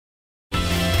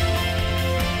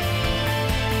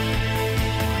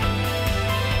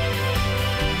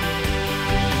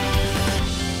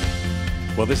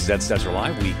Well, this is Ed Stetzer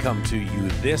Live. We come to you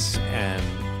this and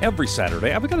every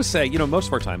Saturday. I've got to say, most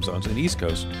of our time zones in the East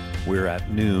Coast, we're at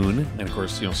noon. And of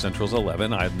course, Central's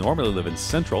 11. I normally live in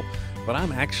Central, but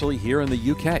I'm actually here in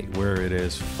the UK where it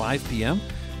is 5 p.m.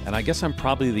 And I guess I'm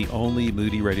probably the only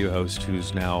Moody radio host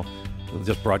who's now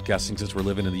just broadcasting since we're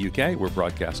living in the UK. We're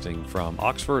broadcasting from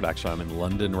Oxford. Actually, I'm in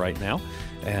London right now.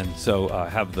 And so I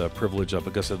have the privilege of,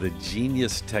 because of the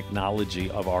genius technology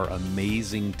of our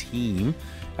amazing team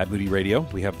at Moody Radio,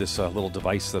 we have this little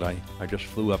device that I just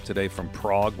flew up today from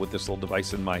Prague with this little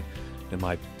device in my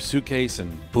suitcase,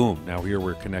 and boom, now here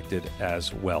we're connected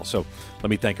as well. So let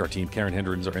me thank our team. Karen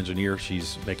Hendren's our engineer.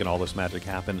 She's making all this magic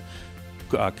happen.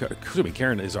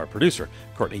 Karen is our producer.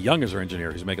 Courtney Young is our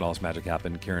engineer. He's making all this magic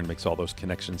happen. Karen makes all those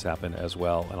connections happen as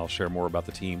well. And I'll share more about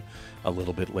the team a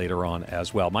little bit later on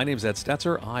as well. My name is Ed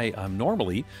Stetzer.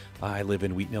 I live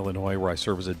in Wheaton, Illinois, where I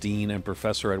serve as a dean and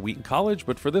professor at Wheaton College.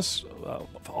 But for this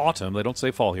autumn, they don't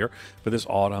say fall here, for this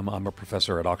autumn, I'm a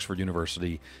professor at Oxford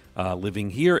University,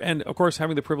 living here. And of course,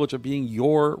 having the privilege of being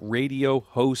your radio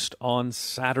host on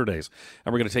Saturdays.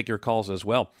 And we're going to take your calls as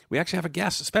well. We actually have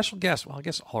a special guest. Well, I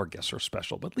guess all our guests are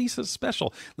special, but Lisa's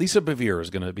special. Lisa Bevere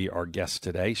is going to be our guest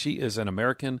today. She is an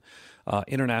American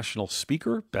international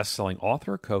speaker, best-selling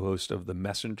author, co-host of the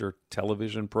Messenger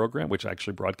television program, which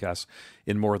actually broadcasts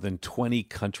in more than 20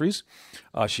 countries.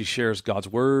 She shares God's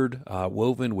word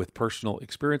woven with personal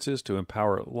experiences to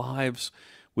empower lives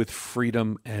with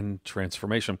freedom and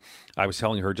transformation. I was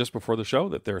telling her just before the show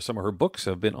that some of her books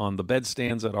have been on the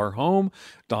bedstands at our home.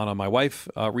 Donna, my wife,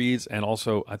 reads, and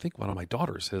also I think one of my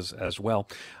daughters has as well.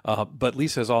 But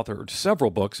Lisa has authored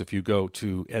several books. If you go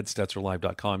to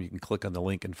edstetzerlive.com, you can click on the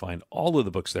link and find all of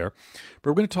the books there.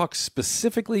 But we're going to talk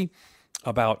specifically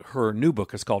about her new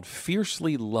book. It's called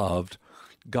Fiercely Loved: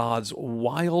 God's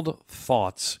Wild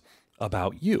Thoughts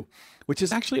About You, which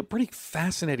is actually a pretty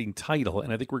fascinating title,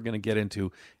 and I think we're going to get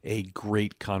into a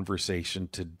great conversation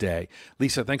today.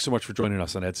 Lisa, thanks so much for joining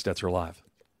us on Ed Stetzer Live.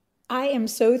 I am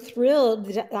so thrilled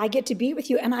that I get to be with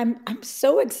you, and I'm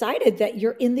so excited that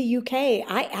you're in the UK.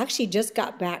 I actually just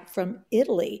got back from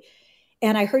Italy,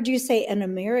 and I heard you say an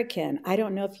American. I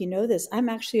don't know if you know this. I'm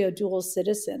actually a dual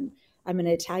citizen. I'm an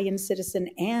Italian citizen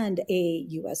and a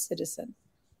U.S. citizen.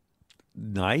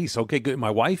 Nice. Okay, good. My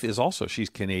wife is also, she's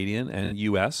Canadian and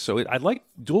U.S. So I like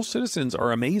dual citizens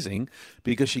are amazing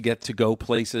because you get to go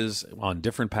places on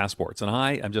different passports. And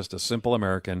I am just a simple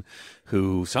American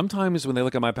who sometimes when they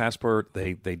look at my passport,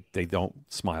 they don't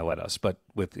smile at us. But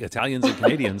with Italians and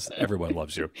Canadians, everyone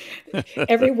loves you.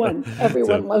 Everyone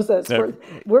loves us.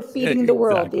 We're feeding the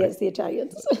world, as the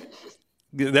Italians.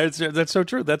 That's so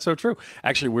true. That's so true.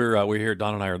 Actually, we're here.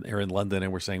 Don and I are in London,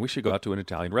 and we're saying we should go out to an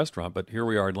Italian restaurant. But here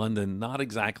we are in London. Not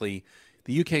exactly.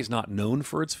 The UK is not known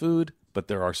for its food, but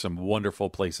there are some wonderful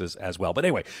places as well. But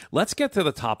anyway, let's get to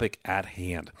the topic at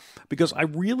hand, because I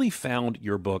really found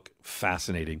your book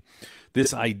fascinating.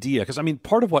 This idea, because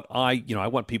part of what I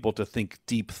want people to think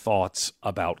deep thoughts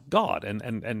about God,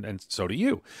 and so do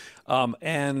you.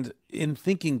 And in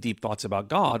thinking deep thoughts about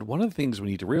God, one of the things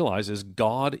we need to realize is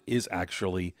God is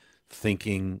actually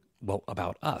thinking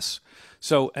about us.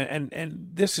 So, and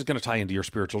this is going to tie into your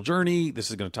spiritual journey. This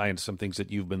is going to tie into some things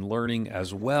that you've been learning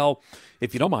as well.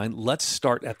 If you don't mind, let's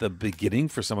start at the beginning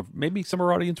for maybe some of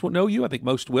our audience won't know you. I think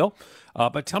most will.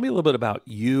 But tell me a little bit about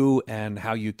you and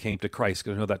how you came to Christ,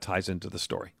 because I know that ties into the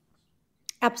story.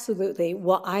 Absolutely.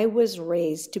 Well, I was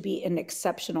raised to be an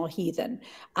exceptional heathen.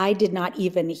 I did not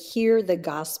even hear the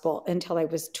gospel until I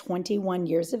was 21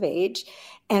 years of age.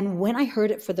 And when I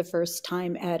heard it for the first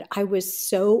time, Ed, I was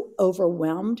so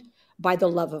overwhelmed by the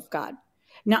love of God.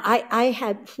 Now,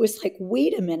 I was like,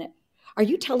 wait a minute. Are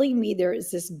you telling me there is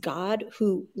this God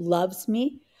who loves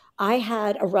me? I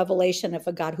had a revelation of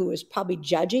a God who was probably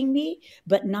judging me,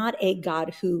 but not a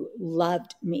God who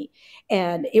loved me.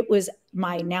 And it was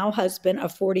my now husband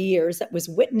of 40 years that was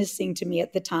witnessing to me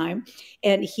at the time.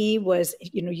 And he was,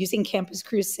 using Campus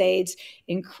Crusades,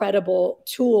 incredible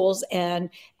tools, and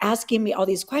asking me all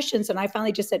these questions. And I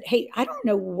finally just said, hey, I don't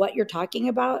know what you're talking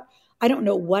about. I don't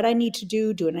know what I need to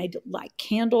do. Do I need to light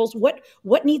candles?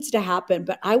 What needs to happen?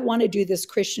 But I want to do this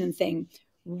Christian thing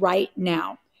right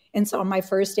now. And so on my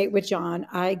first date with John,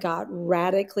 I got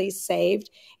radically saved.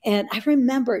 And I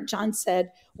remember John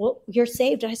said, well, you're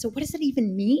saved. And I said, what does that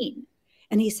even mean?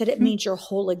 And he said, it means you're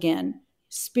whole again,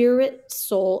 spirit,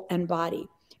 soul, and body.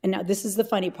 And now this is the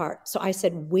funny part. So I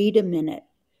said, wait a minute.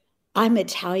 I'm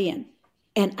Italian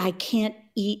and I can't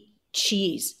eat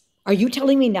cheese. Are you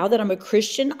telling me now that I'm a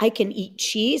Christian, I can eat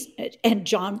cheese? And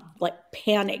John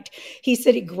panicked. He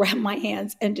said, he grabbed my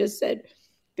hands and just said,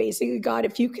 basically, God,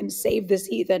 if you can save this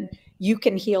heathen, you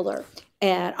can heal her.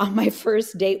 And on my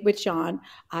first date with John,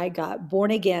 I got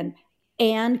born again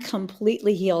and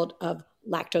completely healed of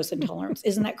lactose intolerance.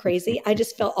 Isn't that crazy? I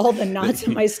just felt all the knots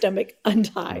in my stomach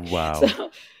untie.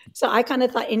 Wow. So I kind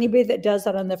of thought anybody that does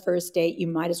that on the first date, you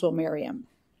might as well marry him.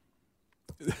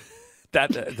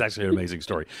 That's actually an amazing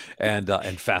story and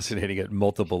fascinating at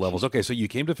multiple levels. Okay, so you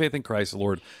came to faith in Christ, the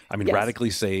Lord. I mean, Yes.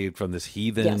 radically saved from this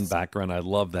heathen Yes. background. I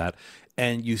love that.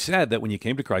 And you said that when you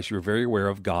came to Christ, you were very aware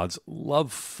of God's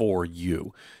love for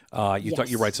you. You thought you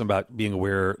Yes. write something about being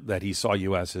aware that He saw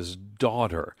you as His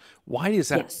daughter. Why is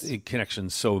that Yes. connection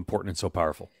so important and so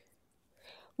powerful?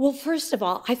 Well, first of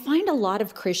all, I find a lot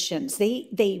of Christians,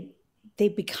 they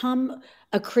become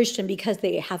a Christian because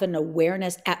they have an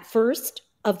awareness at first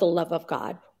of the love of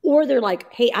God, or they're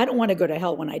like, "Hey, I don't want to go to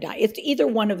hell when I die." It's either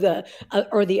one of the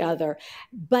or the other.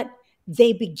 But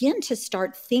they begin to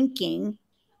start thinking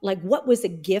like what was a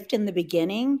gift in the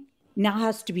beginning now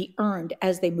has to be earned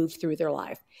as they move through their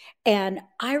life. And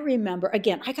I remember,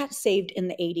 again, I got saved in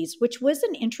the 80s, which was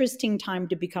an interesting time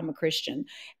to become a Christian.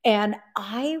 And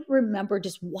I remember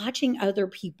just watching other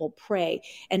people pray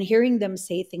and hearing them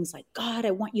say things like, "God,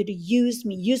 I want you to use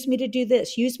me to do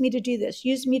this, use me to do this,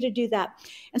 use me to do that."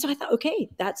 And so I thought, okay,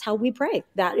 that's how we pray.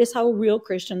 That is how real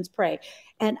Christians pray.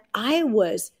 And I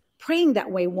was praying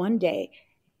that way one day,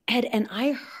 and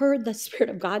I heard the Spirit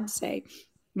of God say,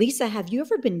 "Lisa, have you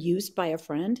ever been used by a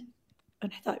friend?"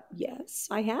 And I thought, "Yes,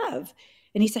 I have."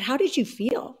 And he said, "How did you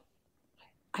feel?"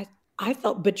 I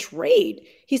felt betrayed.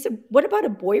 He said, "What about a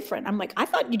boyfriend?" I'm like, "I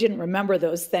thought you didn't remember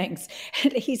those things."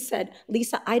 And he said,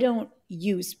 "Lisa, I don't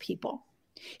use people."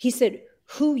 He said,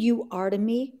 "Who you are to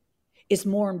me is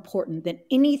more important than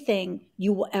anything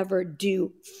you will ever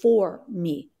do for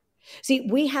me." See,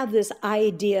 we have this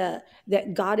idea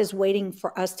that God is waiting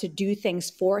for us to do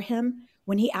things for him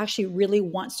when he actually really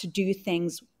wants to do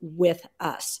things with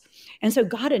us. And so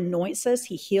God anoints us,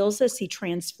 he heals us, he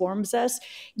transforms us.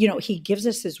 You know, he gives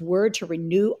us his word to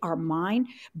renew our mind,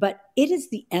 but it is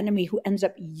the enemy who ends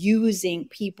up using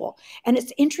people. And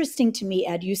it's interesting to me,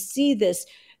 Ed, you see this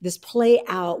play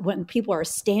out when people are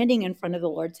standing in front of the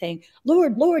Lord saying,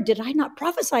 "Lord, Lord, did I not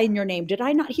prophesy in your name? Did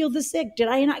I not heal the sick? Did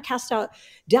I not cast out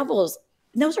devils?"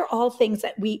 And those are all things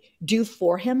that we do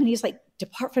for him. And he's like,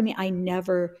 "Depart from me, I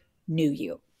never knew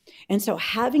you." And so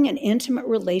having an intimate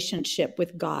relationship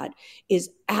with God is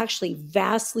actually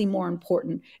vastly more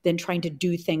important than trying to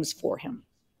do things for him.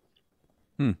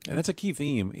 And that's a key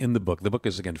theme in the book. The book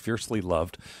is, again, Fiercely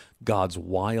Loved, God's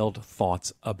Wild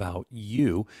Thoughts About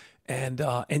You. And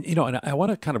I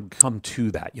want to kind of come to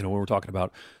that, when we're talking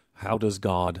about how does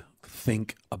God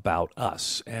think about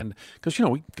us? And because,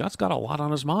 God's got a lot on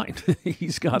his mind.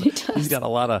 he's got a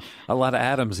lot of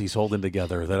atoms he's holding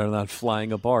together that are not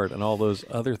flying apart and all those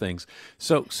other things.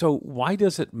 So why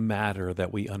does it matter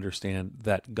that we understand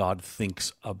that God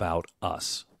thinks about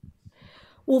us?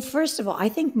 Well, first of all, I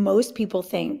think most people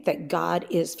think that God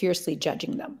is fiercely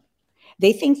judging them.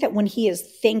 They think that when he is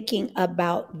thinking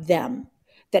about them,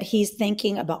 that he's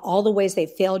thinking about all the ways they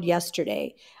failed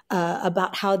yesterday,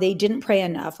 about how they didn't pray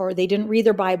enough or they didn't read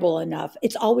their Bible enough.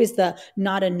 It's always the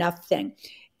not enough thing.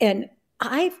 And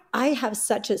I have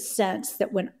such a sense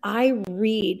that when I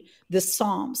read the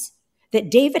Psalms,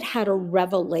 that David had a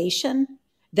revelation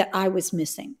that I was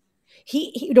missing.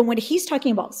 When he's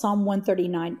talking about Psalm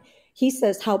 139, he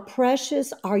says, "How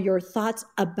precious are your thoughts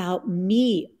about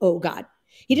me, O God."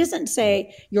 He doesn't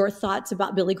say your thoughts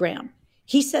about Billy Graham.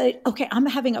 He said, okay, I'm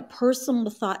having a personal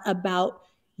thought about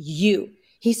you.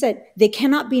 He said, they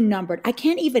cannot be numbered. I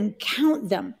can't even count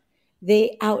them.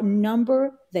 They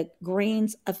outnumber the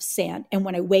grains of sand. And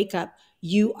when I wake up,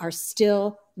 you are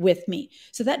still with me.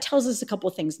 So that tells us a couple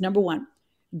of things. Number one,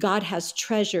 God has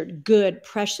treasured good,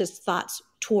 precious thoughts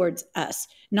towards us,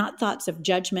 not thoughts of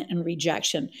judgment and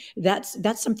rejection. That's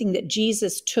something that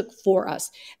Jesus took for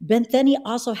us. But then he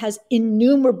also has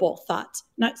innumerable thoughts.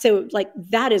 Not so like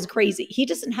that is crazy. He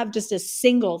doesn't have just a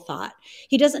single thought.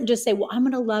 He doesn't just say, "Well, I'm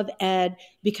going to love Ed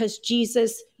because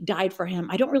Jesus died for him.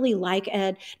 I don't really like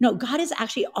Ed." No, God is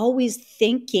actually always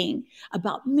thinking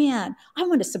about, man, I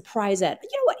want to surprise Ed. You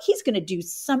know what? He's going to do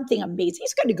something amazing.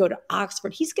 He's going to go to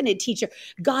Oxford. He's going to teach her.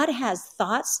 God has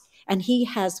thoughts and he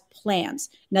has plans.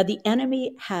 Now, the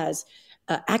enemy has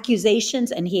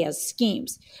accusations and he has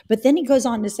schemes. But then he goes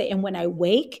on to say, "And when I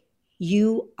wake,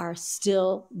 you are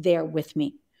still there with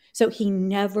me." So he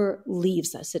never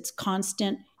leaves us. It's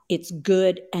constant, it's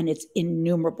good, and it's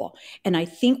innumerable. And I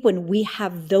think when we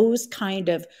have those kind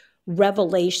of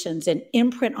revelations and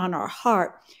imprint on our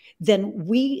heart, then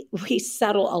we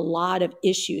settle a lot of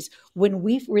issues. When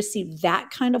we've received that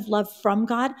kind of love from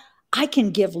God, I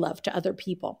can give love to other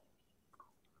people.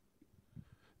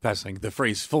 Fascinating. The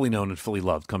phrase "fully known and fully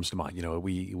loved" comes to mind. I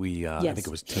think Yes. it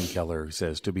was Tim Keller who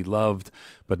says, "To be loved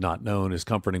but not known is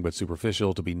comforting but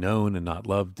superficial. To be known and not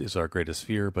loved is our greatest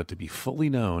fear. But to be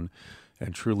fully known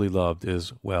and truly loved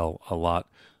is, well, a lot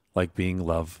like being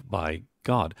loved by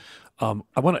God."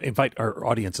 I want to invite our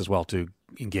audience as well to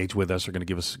engage with us. They're going to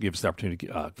give us the opportunity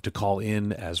to call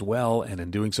in as well, and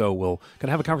in doing so, we'll kind of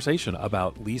have a conversation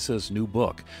about Lisa's new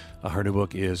book. Her new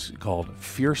book is called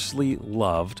 "Fiercely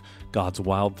Loved: God's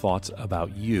Wild Thoughts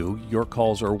About You." Your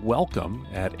calls are welcome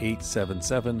at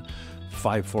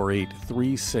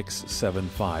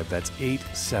 877-548-3675. That's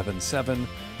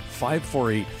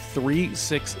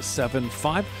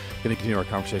 877-548-3675. Going to continue our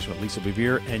conversation with Lisa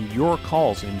Bevere and your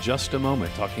calls in just a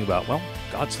moment, talking about, well,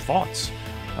 God's thoughts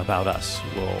about us.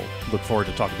 We'll look forward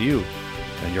to talking to you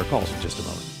and your calls in just a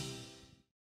moment.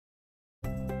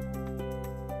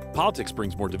 Politics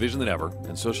brings more division than ever,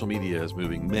 and social media is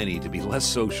moving many to be less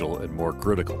social and more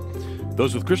critical.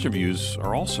 Those with Christian views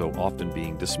are also often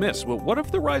being dismissed. Well, what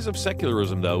if the rise of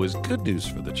secularism, though, is good news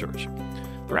for the church?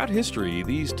 Throughout history,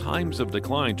 these times of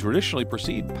decline traditionally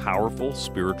precede powerful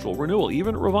spiritual renewal,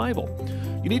 even revival.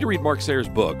 You need to read Mark Sayers'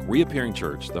 book, Reappearing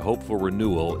Church: The Hope for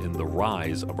Renewal in the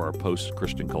Rise of Our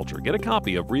Post-Christian Culture. Get a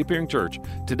copy of Reappearing Church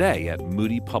today at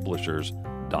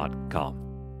moodypublishers.com.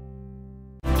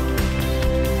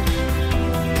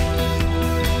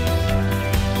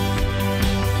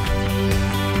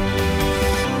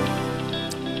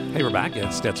 Hey, we're back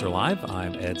at Stetzer Live.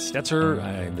 I'm Ed Stetzer.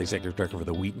 I'm the executive director for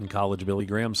the Wheaton College Billy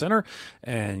Graham Center,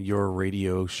 and your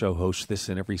radio show host this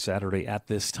and every Saturday at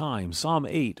this time. Psalm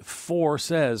 8:4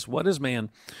 says, "What is man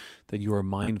that you are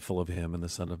mindful of him, and the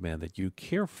Son of Man that you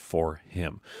care for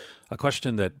him?" A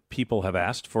question that people have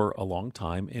asked for a long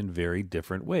time in very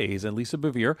different ways. And Lisa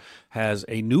Bevere has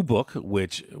a new book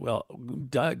which, well,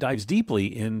 dives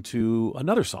deeply into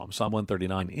another psalm, Psalm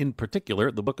 139 in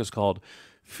particular. The book is called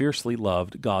 "Fiercely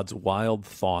Loved: God's Wild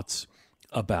Thoughts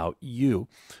About You."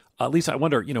 Lisa, I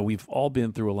wonder, we've all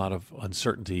been through a lot of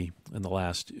uncertainty in the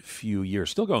last few years,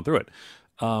 still going through it.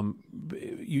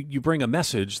 You bring a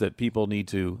message that people need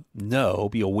to know,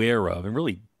 be aware of, and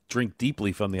really drink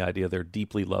deeply from the idea they're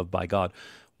deeply loved by God.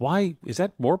 Why is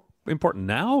that more important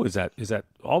now? Is that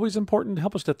always important?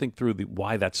 Help us to think through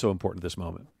why that's so important at this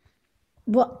moment.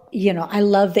 Well, I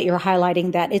love that you're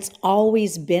highlighting that. It's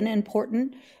always been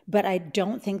important, but I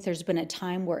don't think there's been a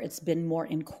time where it's been more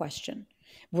in question,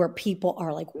 where people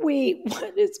are like, wait,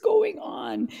 what is going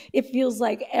on? It feels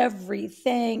like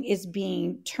everything is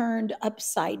being turned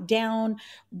upside down.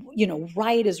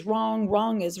 Right is wrong,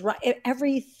 wrong is right.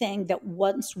 Everything that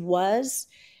once was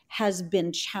has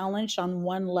been challenged on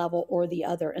one level or the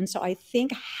other. And so I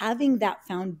think having that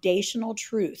foundational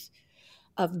truth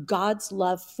of God's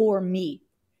love for me,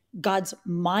 God's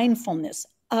mindfulness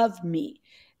of me,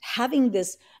 having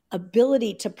this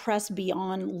ability to press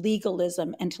beyond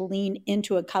legalism and to lean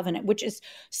into a covenant, which is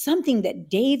something that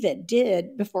David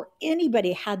did before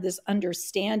anybody had this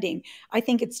understanding. I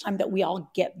think it's time that we all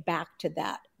get back to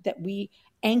that we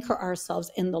anchor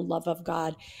ourselves in the love of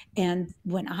God. And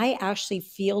when I actually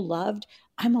feel loved,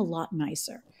 I'm a lot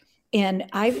nicer. And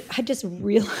I just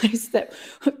realized that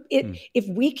if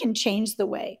we can change the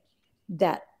way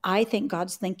that I think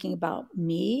God's thinking about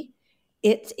me,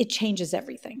 it changes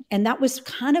everything. And that was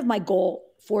kind of my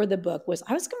goal for the book.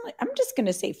 I'm just going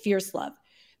to say fierce love.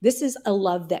 This is a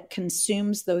love that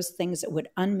consumes those things that would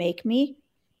unmake me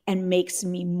and makes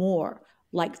me more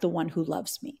like the one who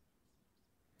loves me.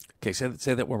 Okay,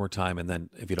 say that one more time, and then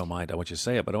if you don't mind, I want you to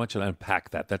say it, but I want you to unpack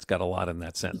that. That's got a lot in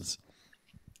that sentence.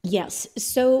 Yes.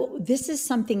 So this is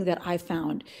something that I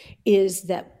found is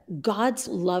that God's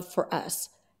love for us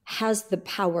has the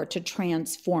power to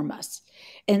transform us.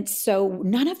 And so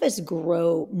none of us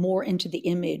grow more into the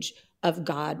image of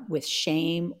God with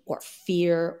shame or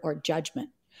fear or judgment.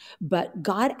 But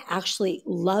God actually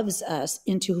loves us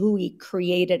into who he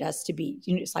created us to be.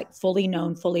 It's like fully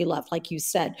known, fully loved, like you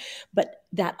said. But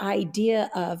that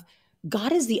idea of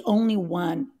God is the only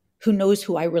one who knows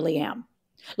who I really am.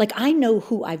 Like I know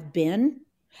who I've been,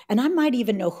 and I might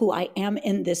even know who I am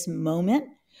in this moment,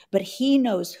 but he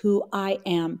knows who I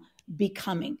am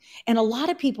becoming. And a lot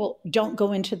of people don't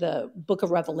go into the book of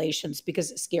Revelations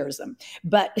because it scares them.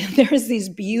 But there's these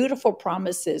beautiful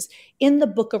promises in the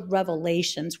book of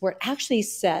Revelations where it actually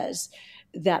says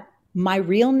that my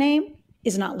real name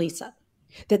is not Lisa,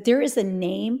 that there is a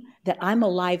name that I'm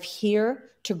alive here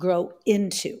to grow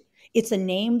into. It's a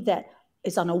name that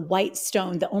is on a white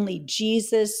stone that only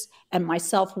Jesus and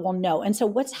myself will know. And so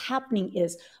what's happening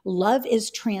is love is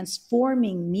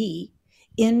transforming me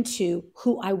into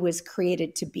who I was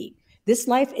created to be. This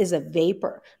life is a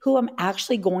vapor. Who I'm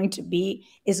actually going to be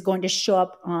is going to show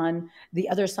up on the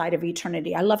other side of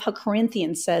eternity. I love how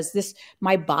Corinthians says this,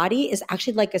 my body is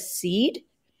actually like a seed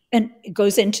and it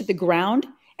goes into the ground,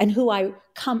 and who I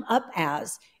come up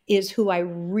as is who I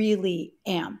really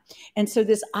am. And so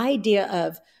this idea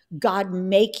of God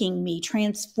making me,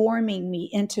 transforming me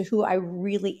into who I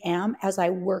really am as I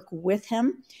work with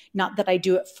him, not that I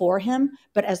do it for him,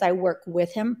 but as I work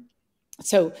with him.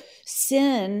 So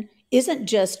sin isn't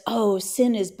just, oh,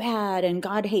 sin is bad and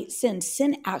God hates sin.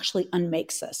 Sin actually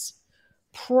unmakes us.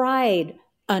 Pride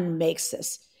unmakes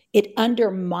us. It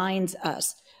undermines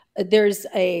us.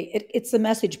 It's the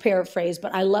Message paraphrase,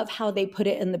 but I love how they put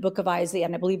it in the book of Isaiah,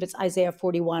 and I believe it's Isaiah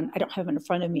 41. I don't have it in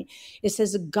front of me. It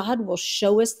says, God will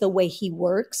show us the way he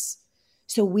works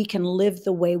so we can live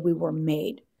the way we were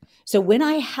made. So when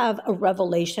I have a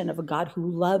revelation of a God who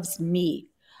loves me,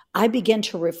 I begin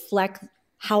to reflect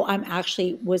how I'm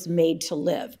actually was made to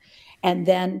live. And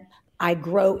then I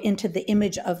grow into the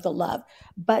image of the love.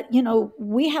 But,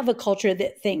 we have a culture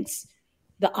that thinks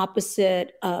the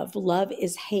opposite of love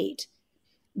is hate.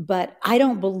 But I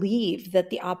don't believe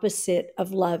that the opposite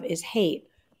of love is hate.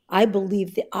 I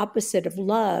believe the opposite of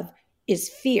love is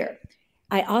fear.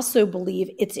 I also believe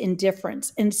it's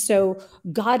indifference. And so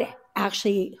God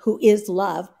actually, who is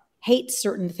love, hates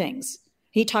certain things.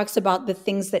 He talks about the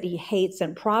things that he hates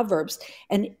in Proverbs,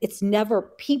 and it's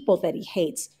never people that he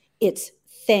hates. It's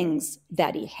things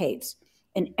that he hates.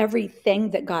 And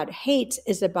everything that God hates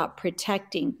is about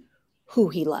protecting who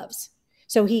he loves.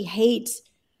 So he hates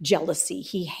jealousy.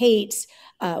 He hates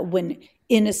when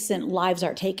innocent lives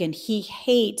are taken. He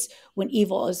hates when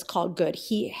evil is called good.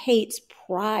 He hates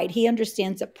pride. He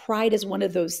understands that pride is one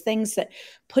of those things that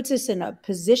puts us in a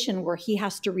position where he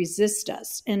has to resist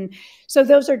us. And so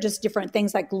those are just different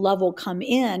things. Like love will come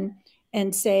in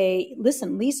and say,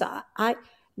 listen, Lisa,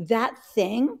 that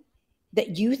thing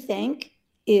that you think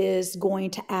is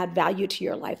going to add value to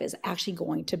your life is actually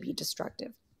going to be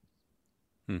destructive.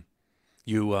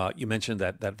 You mentioned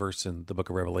that verse in the book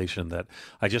of Revelation that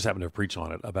I just happened to preach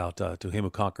on it about to him who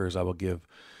conquers, I will give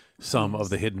some of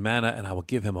the hidden manna, and I will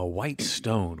give him a white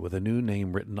stone with a new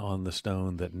name written on the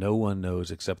stone that no one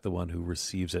knows except the one who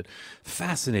receives it.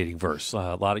 Fascinating verse.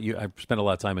 I spent a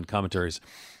lot of time in commentaries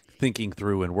thinking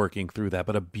through and working through that,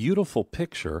 but a beautiful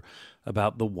picture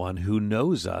about the one who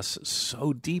knows us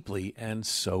so deeply and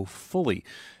so fully.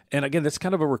 And again, that's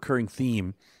kind of a recurring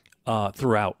theme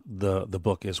throughout the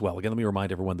book as well. Again, let me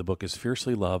remind everyone the book is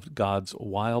Fiercely Loved, God's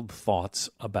Wild Thoughts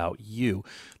About You.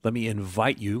 Let me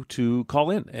invite you to call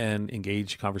in and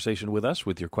engage conversation with us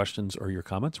with your questions or your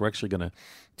comments. We're actually going to,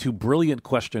 two brilliant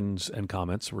questions and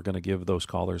comments, we're going to give those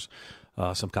callers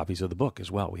some copies of the book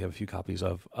as well. We have a few copies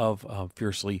of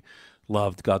Fiercely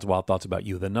Loved, God's Wild Thoughts About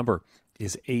You. The number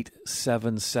is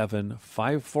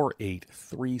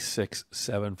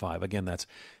 877-548-3675. Again, that's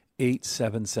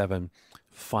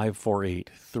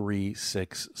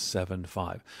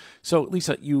 877-548-3675. So,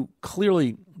 Lisa, you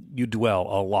dwell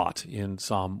a lot in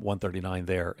Psalm 139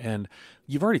 there, and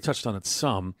you've already touched on it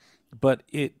some, but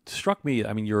it struck me,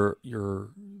 I mean,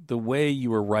 the way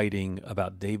you were writing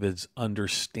about David's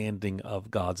understanding of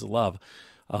God's love,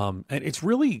 and it's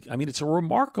really, I mean, it's a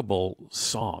remarkable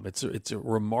psalm. It's a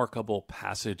remarkable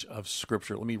passage of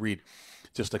Scripture. Let me read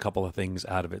just a couple of things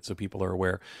out of it so people are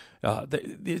aware.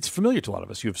 It's familiar to a lot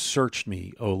of us. You have searched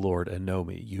me, O Lord, and know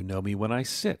me. You know me when I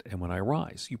sit and when I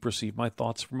rise. You perceive my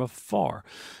thoughts from afar.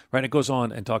 Right? It goes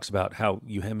on and talks about how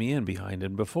you hem me in behind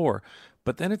and before.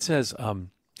 But then it says,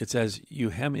 you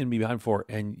hem in me behind and before,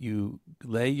 and you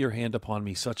lay your hand upon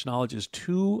me. Such knowledge is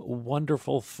too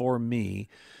wonderful for me,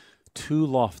 too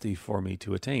lofty for me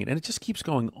to attain. And it just keeps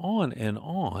going on and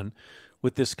on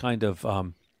with this kind of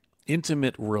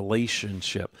intimate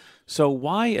relationship. So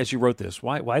why, as you wrote this,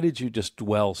 why did you just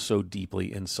dwell so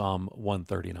deeply in Psalm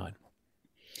 139?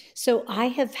 So I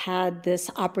have had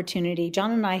this opportunity.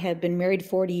 John and I have been married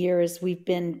 40 years. We've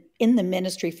been in the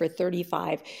ministry for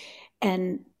 35.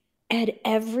 And at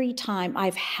every time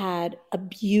I've had a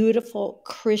beautiful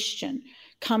Christian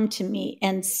come to me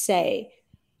and say,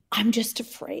 I'm just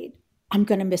afraid I'm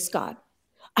going to miss God.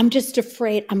 I'm just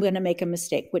afraid I'm going to make a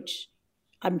mistake, which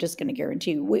I'm just going to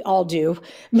guarantee you we all do.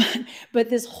 But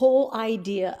this whole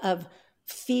idea of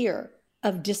fear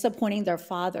of disappointing their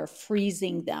father,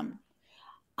 freezing them.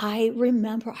 I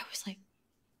remember I was like,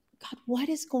 God, what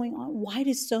is going on? Why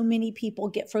do so many people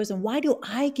get frozen? Why do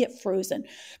I get frozen?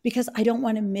 Because I don't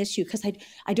want to miss you. Because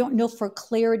I don't know, for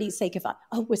clarity's sake,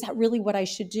 was that really what I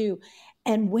should do?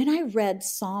 And when I read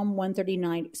Psalm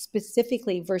 139,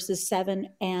 specifically verses 7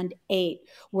 and 8,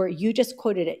 where you just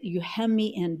quoted it, you hem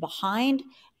me in behind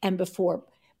and before.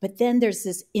 But then there's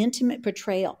this intimate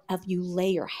portrayal of you lay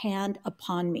your hand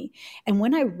upon me. And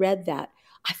when I read that,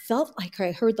 I felt like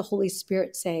I heard the Holy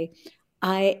Spirit say,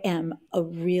 I am a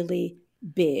really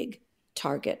big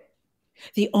target.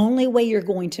 The only way you're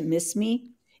going to miss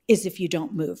me is if you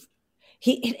don't move.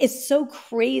 It's so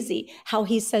crazy how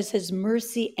he says his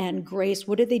mercy and grace,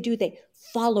 what do? They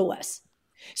follow us.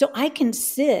 So I can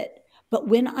sit, but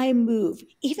when I move,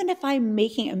 even if I'm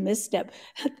making a misstep,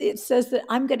 it says that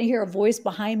I'm going to hear a voice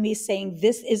behind me saying,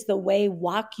 this is the way,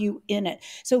 walk you in it.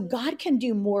 So God can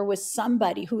do more with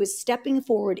somebody who is stepping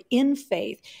forward in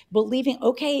faith, believing,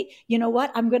 okay, you know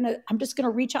what? I'm just going to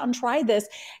reach out and try this.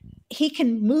 He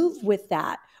can move with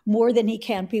that more than he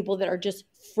can people that are just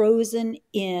frozen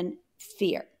in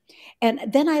fear. And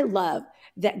then I love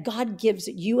that God gives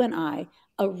you and I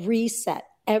a reset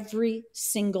every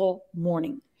single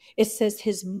morning. It says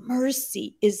his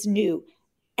mercy is new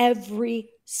every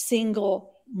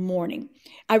single morning.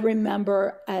 I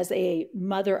remember as a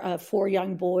mother of 4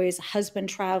 young boys, husband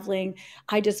traveling,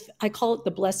 I call it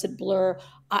the blessed blur.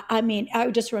 I mean, I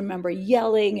just remember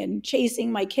yelling and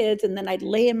chasing my kids, and then I'd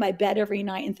lay in my bed every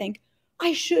night and think,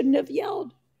 I shouldn't have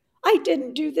yelled. I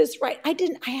didn't do this right.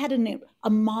 I had a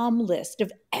mom list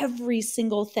of every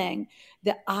single thing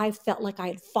that I felt like I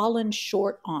had fallen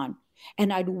short on.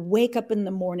 And I'd wake up in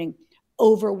the morning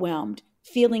overwhelmed,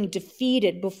 feeling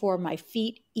defeated before my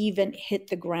feet even hit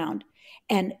the ground.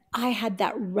 And I had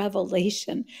that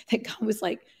revelation that God was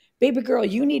like, baby girl,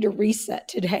 you need a reset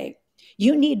today.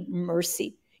 You need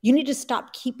mercy. You need to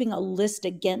stop keeping a list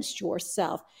against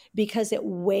yourself because it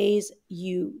weighs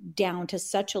you down to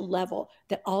such a level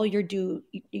that all you're doing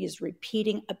is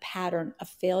repeating a pattern of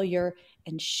failure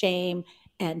and shame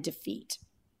and defeat.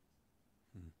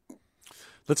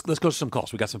 Let's go to some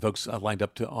calls. We got some folks lined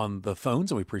up on the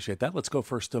phones, and we appreciate that. Let's go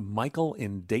first to Michael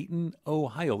in Dayton,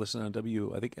 Ohio. Listen on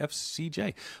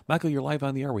FCJ. Michael, you're live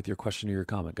on the air with your question or your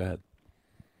comment. Go ahead.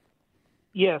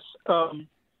 Yes.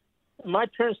 My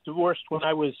parents divorced when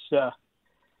I was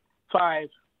 5,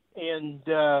 and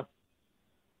I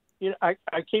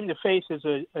came to faith as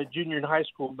a junior in high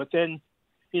school. But then,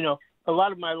 a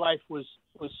lot of my life was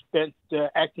spent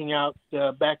acting out,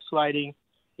 backsliding,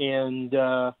 and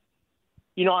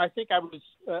I think I was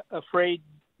afraid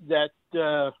that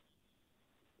God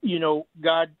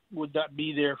would not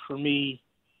be there for me,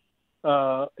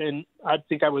 and I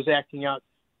think I was acting out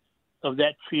of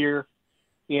that fear.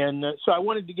 And so I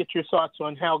wanted to get your thoughts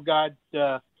on how God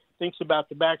thinks about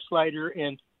the backslider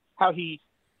and how he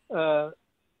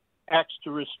acts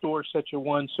to restore such a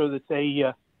one so that they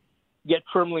get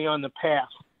firmly on the path.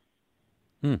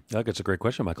 That's a great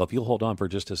question, Michael. If you'll hold on for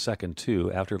just a second,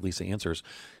 too, after Lisa answers,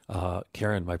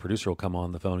 Karen, my producer, will come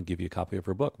on the phone and give you a copy of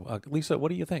her book. Lisa, what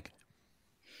do you think?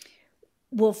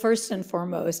 Well, first and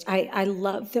foremost, I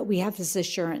love that we have this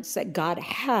assurance that God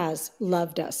has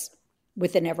loved us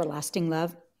with an everlasting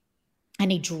love,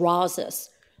 and he draws us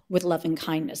with love and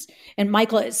kindness. And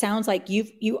Michael, it sounds like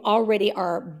you already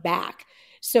are back.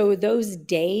 So those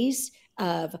days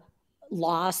of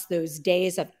loss, those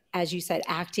days of, as you said,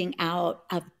 acting out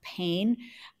of pain,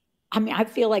 I mean, I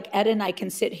feel like Ed and I can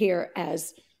sit here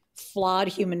as flawed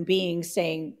human beings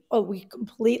saying, oh, we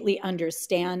completely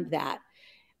understand that.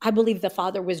 I believe the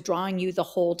Father was drawing you the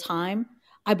whole time.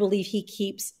 I believe he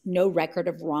keeps no record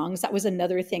of wrongs. That was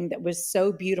another thing that was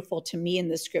so beautiful to me in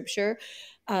the scripture.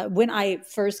 When I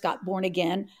first got born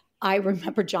again, I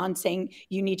remember John saying,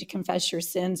 you need to confess your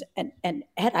sins. And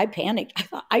Ed, I panicked. I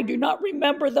thought, I do not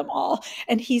remember them all.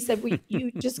 And he said,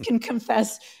 you just can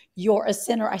confess you're a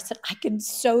sinner. I said, I can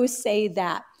so say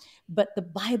that. But the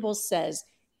Bible says,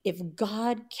 if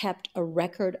God kept a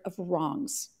record of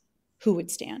wrongs, who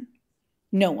would stand?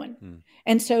 No one.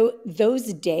 And so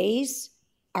those days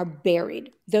are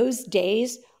buried. Those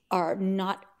days are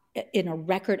not in a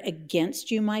record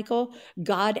against you, Michael.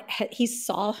 God, he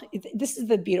saw, this is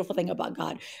the beautiful thing about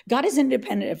God. God is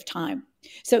independent of time.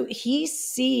 So he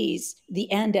sees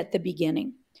the end at the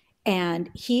beginning, and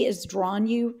he has drawn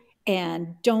you,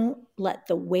 and don't let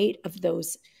the weight of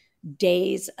those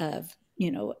days of,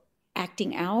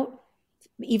 acting out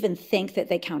even think that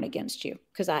they count against you,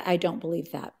 because I don't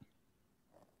believe that.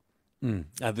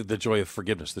 The joy of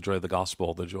forgiveness, the joy of the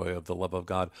gospel, the joy of the love of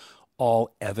God,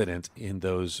 all evident in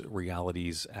those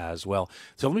realities as well.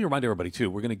 So let me remind everybody,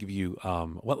 too, we're going to give you, I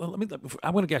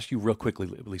want to ask you real quickly,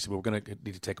 Lisa, but we're going to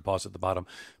need to take a pause at the bottom.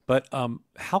 But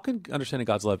how can understanding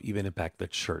God's love even impact the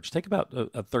church? Take about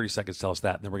 30 seconds to tell us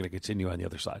that, and then we're going to continue on the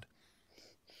other side.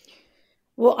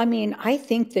 Well, I mean, I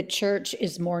think the church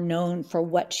is more known for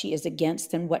what she is against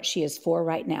than what she is for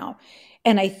right now.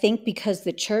 And I think because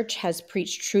the church has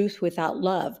preached truth without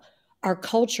love, our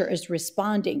culture is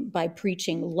responding by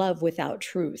preaching love without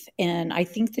truth. And I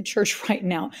think the church right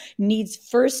now needs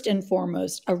first and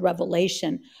foremost a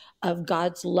revelation of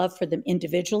God's love for them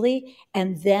individually,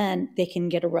 and then they can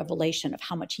get a revelation of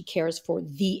how much he cares for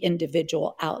the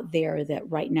individual out there that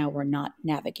right now we're not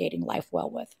navigating life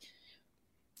well with.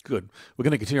 Good. We're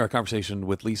going to continue our conversation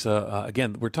with Lisa.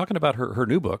 Again, we're talking about her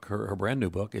new book, her brand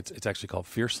new book. It's actually called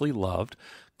Fiercely Loved,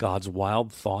 God's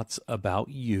Wild Thoughts About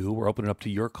You. We're opening up to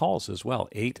your calls as well.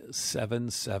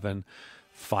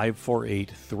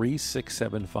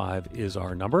 877-548-3675 is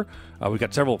our number. We've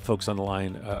got several folks on the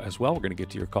line as well. We're going to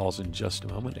get to your calls in just a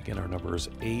moment. Again, our number is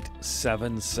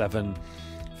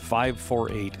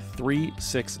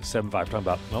 877-548-3675. Talking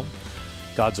about, well,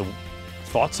 God's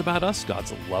thoughts about us,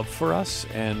 God's love for us,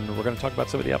 and we're going to talk about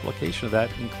some of the application of that,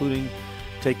 including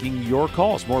taking your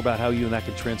calls. More about how you and that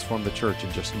can transform the church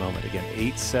in just a moment. Again,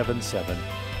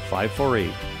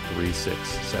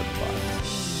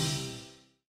 877-548-3675.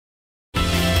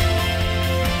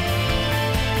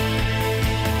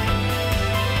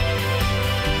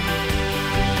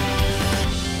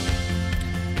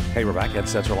 Hey, we're back at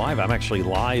Central Live. I'm actually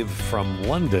live from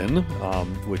London,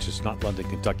 which is not London,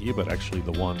 Kentucky, but actually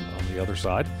the one on the other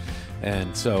side.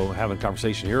 And so having a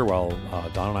conversation here while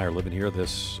Don and I are living here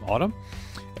this autumn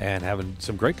and having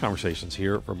some great conversations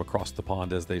here from across the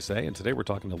pond, as they say. And today we're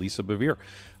talking to Lisa Bevere.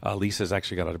 Lisa's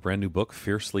actually got a brand new book,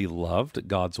 Fiercely Loved,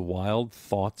 God's Wild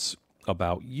Thoughts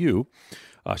About You.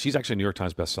 She's actually a New York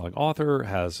Times bestselling author,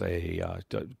 has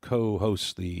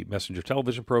co-hosts the Messenger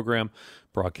television program,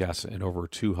 broadcasts in over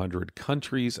 200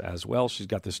 countries as well. She's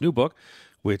got this new book,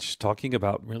 which talking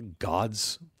about really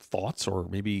God's thoughts or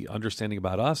maybe understanding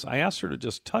about us. I asked her to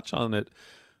just touch on it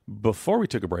before we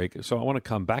took a break, so I want to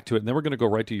come back to it, and then we're going to go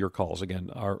right to your calls.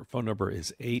 Again, our phone number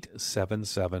is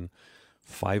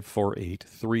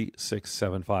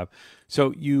 877-548-3675.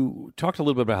 So you talked a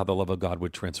little bit about how the love of God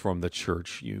would transform the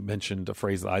church. You mentioned a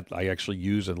phrase that I actually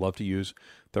use and love to use,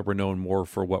 that we're known more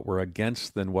for what we're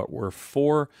against than what we're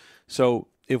for. So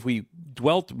if we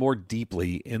dwelt more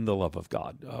deeply in the love of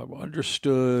God,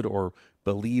 understood or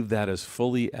believed that as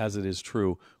fully as it is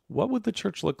true, what would the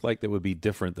church look like that would be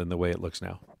different than the way it looks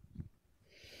now?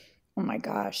 Oh my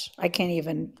gosh, I can't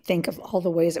even think of all the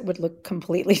ways it would look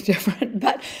completely different.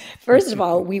 But first of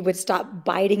all, we would stop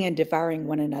biting and devouring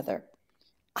one another.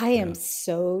 I am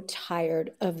so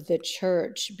tired of the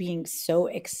church being so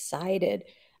excited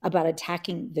about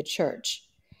attacking the church.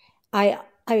 I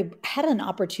had an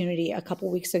opportunity a couple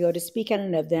weeks ago to speak at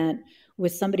an event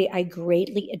with somebody I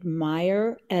greatly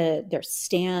admire, their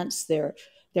stance, their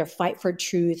fight for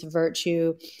truth,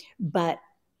 virtue, but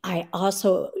I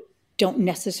also don't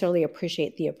necessarily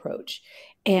appreciate the approach.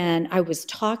 And I was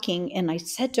talking and I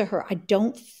said to her, I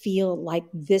don't feel like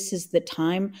this is the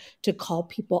time to call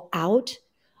people out.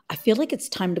 I feel like it's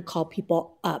time to call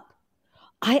people up.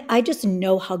 I just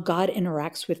know how God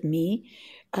interacts with me.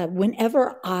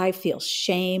 Whenever I feel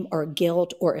shame or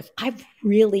guilt, or if I've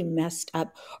really messed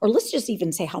up, or let's just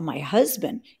even say how my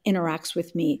husband interacts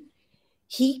with me,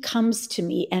 he comes to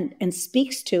me and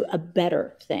speaks to a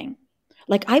better thing.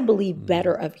 Like, I believe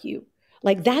better of you.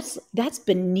 Like, that's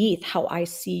beneath how I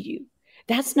see you.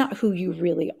 That's not who you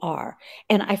really are.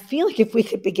 And I feel like if we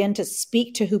could begin to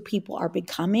speak to who people are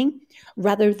becoming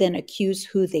rather than accuse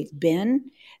who they've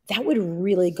been, that would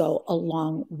really go a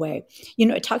long way. You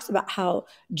know, it talks about how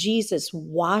Jesus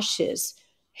washes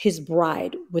his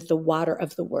bride with the water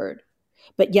of the word.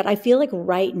 But yet I feel like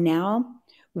right now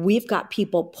we've got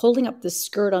people pulling up the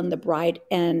skirt on the bride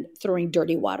and throwing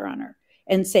dirty water on her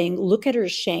and saying, look at her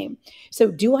shame.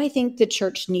 So do I think the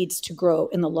church needs to grow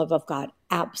in the love of God?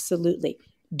 Absolutely.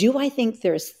 Do I think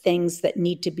there's things that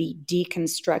need to be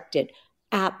deconstructed?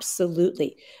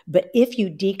 Absolutely. But if you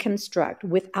deconstruct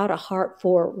without a heart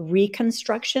for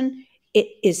reconstruction, it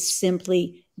is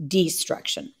simply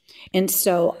destruction. And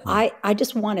so I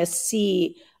just want to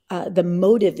see the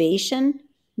motivation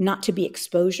not to be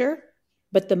exposure,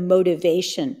 but the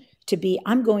motivation to be,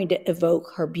 I'm going to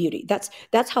evoke her beauty.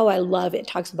 That's how I love it. It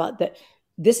talks about that.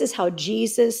 This is how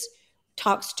Jesus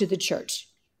talks to the church.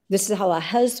 This is how a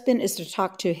husband is to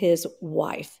talk to his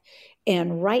wife.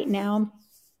 And right now,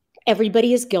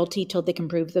 everybody is guilty till they can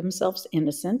prove themselves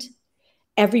innocent.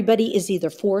 Everybody is either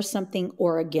for something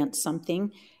or against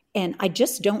something. And I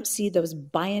just don't see those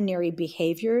binary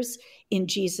behaviors in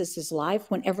Jesus's life.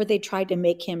 Whenever they tried to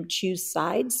make him choose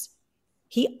sides,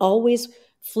 he always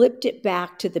flipped it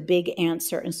back to the big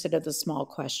answer instead of the small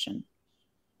question.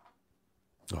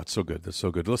 Oh, that's so good. That's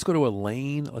so good. Let's go to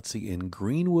Elaine. Let's see, in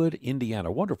Greenwood,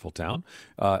 Indiana. Wonderful town.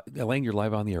 Elaine, you're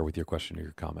live on the air with your question or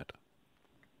your comment.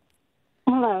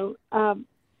 Hello.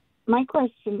 My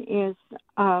question is,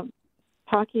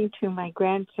 talking to my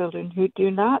grandchildren who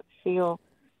do not feel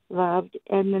loved,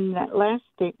 and then that last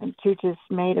statement you just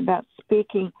made about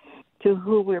speaking to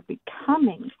who we're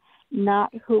becoming,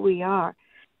 not who we are.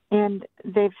 And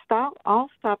they've all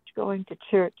stopped going to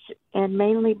church, and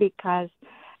mainly because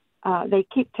they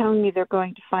keep telling me they're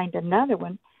going to find another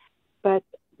one, but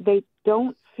they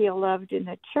don't feel loved in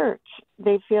the church.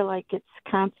 They feel like it's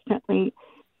constantly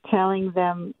telling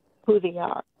them who they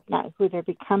are, not who they're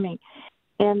becoming.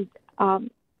 And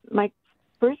my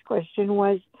first question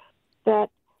was that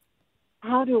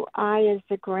how do I, as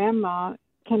a grandma,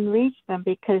 can reach them?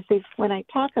 Because when I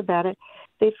talk about it,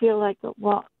 they feel like,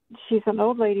 well, she's an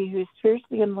old lady who's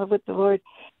fiercely in love with the Lord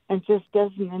and just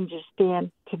doesn't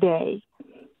understand today.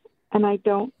 And I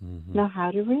don't know how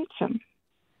to reach them.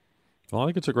 Well, I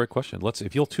think it's a great question.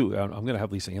 If you'll I'm going to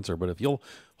have Lisa answer, but if you'll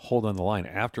hold on the line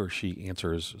after she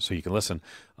answers so you can listen,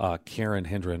 Karen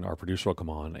Hendren, our producer, will come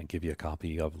on and give you a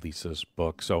copy of Lisa's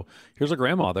book. So here's a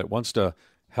grandma that wants to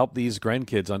help these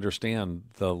grandkids understand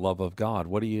the love of God.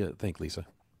 What do you think, Lisa?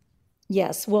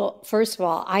 Yes. Well, first of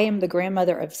all, I am the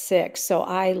grandmother of 6, so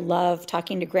I love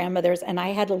talking to grandmothers. And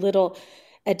I had a little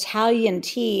Italian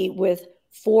tea with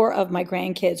 4 of my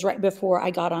grandkids right before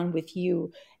I got on with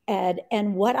you, Ed.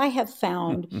 And what I have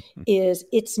found is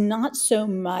it's not so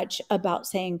much about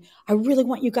saying, I really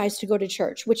want you guys to go to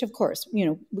church, which of course,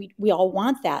 we all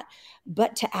want that,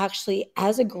 but to actually,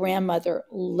 as a grandmother,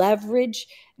 leverage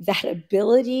that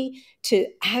ability to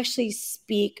actually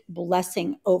speak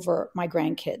blessing over my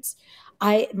grandkids.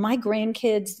 My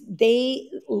grandkids, they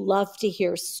love to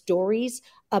hear stories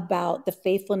about the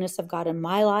faithfulness of God in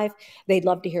my life. They'd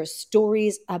love to hear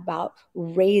stories about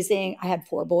I had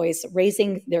 4 boys,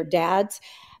 raising their dads.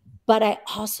 But I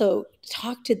also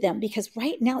talk to them because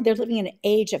right now they're living in an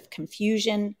age of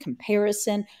confusion,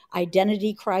 comparison,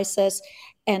 identity crisis,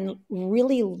 and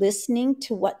really listening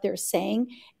to what they're saying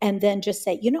and then just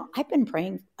say, I've been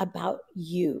praying about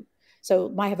you.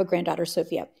 So I have a granddaughter,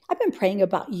 Sophia. I've been praying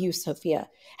about you, Sophia.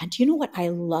 And do you know what I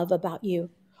love about you?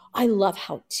 I love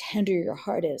how tender your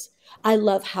heart is. I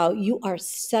love how you're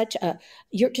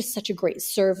just such a great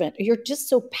servant. You're just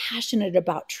so passionate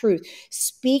about truth,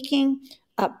 speaking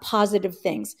positive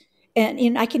things.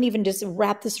 And I can even just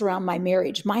wrap this around my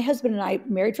marriage. My husband and I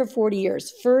married for 40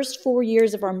 years. First 4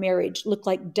 years of our marriage looked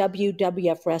like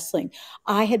WWF wrestling.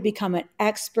 I had become an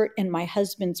expert in my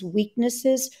husband's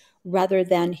weaknesses rather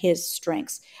than his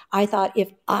strengths. I thought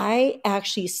if I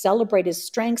actually celebrate his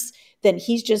strengths, then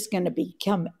he's just going to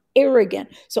become arrogant.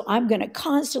 So I'm going to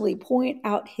constantly point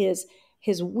out his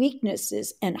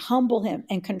weaknesses and humble him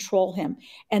and control him.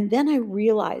 And then I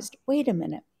realized, wait a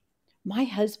minute, my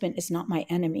husband is not my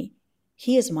enemy.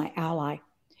 He is my ally.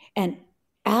 And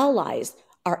allies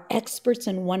are experts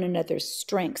in one another's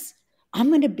strengths. I'm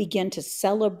going to begin to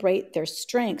celebrate their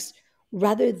strengths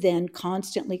rather than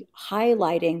constantly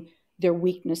highlighting their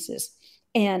weaknesses.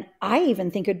 And I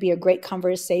even think it'd be a great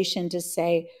conversation to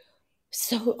say,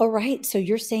 so, all right, so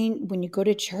you're saying when you go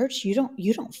to church, you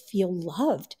don't feel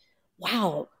loved.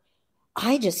 Wow.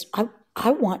 I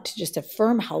want to just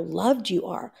affirm how loved you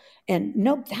are. And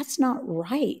no, that's not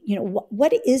right.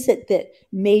 What is it that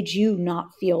made you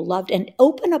not feel loved? And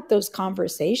open up those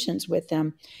conversations with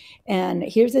them. And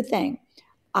here's the thing.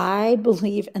 I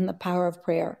believe in the power of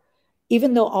prayer.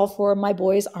 Even though all 4 of my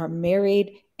boys are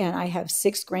married and I have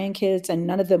 6 grandkids and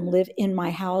none of them live in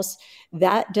my house,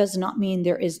 that does not mean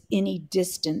there is any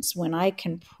distance when I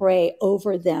can pray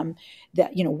over them.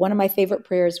 That, one of my favorite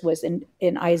prayers was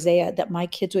in Isaiah, that my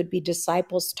kids would be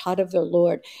disciples taught of their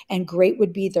Lord, and great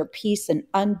would be their peace and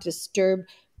undisturbed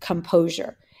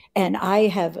composure. And I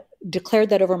have declared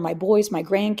that over my boys, my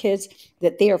grandkids,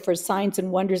 that they are for signs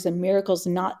and wonders and miracles,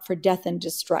 not for death and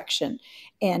destruction.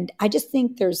 And I just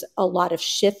think there's a lot of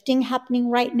shifting happening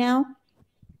right now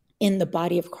in the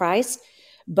body of Christ,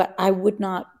 but I would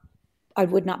not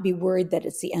be worried that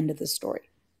it's the end of the story.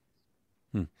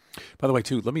 By the way,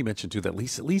 too, let me mention, too, that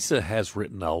Lisa has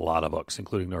written a lot of books,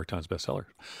 including New York Times bestseller.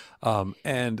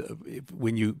 And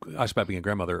when you asked about being a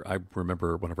grandmother, I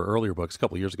remember one of her earlier books a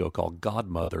couple of years ago called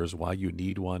Godmothers, Why You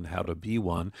Need One, How to Be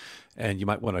One. And you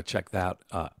might want to check that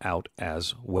out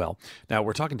as well. Now,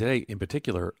 we're talking today in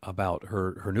particular about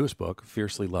her newest book,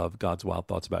 Fiercely Love, God's Wild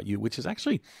Thoughts About You, which is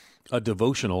actually a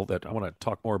devotional that I want to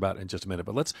talk more about in just a minute.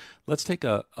 But let's take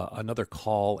another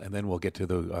call, and then we'll get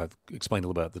to explain a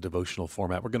little bit about the devotional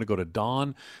format. We're going to go to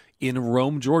Don in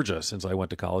Rome, Georgia. Since I went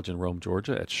to college in Rome,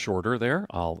 Georgia, it's shorter there.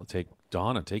 I'll take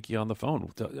Don and take you on the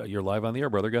phone. You're live on the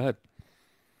air, brother. Go ahead.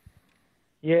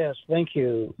 Yes, thank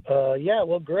you.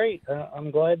 Well, great. I'm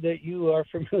glad that you are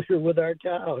familiar with our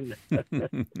town.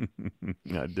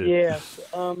 I do. Yes.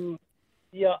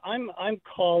 Yeah, I'm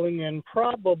calling, and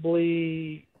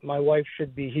probably my wife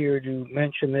should be here to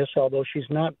mention this, although she's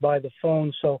not by the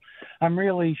phone. So I'm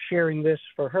really sharing this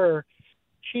for her.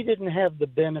 She didn't have the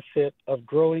benefit of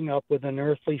growing up with an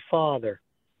earthly father,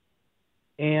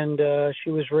 and she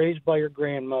was raised by her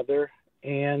grandmother,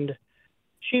 and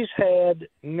she's had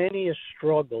many a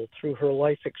struggle through her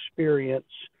life experience,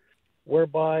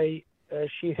 whereby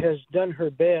she has done her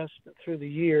best through the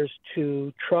years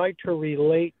to try to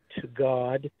relate to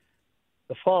God,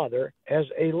 the Father, as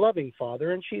a loving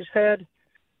Father. And she's had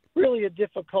really a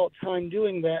difficult time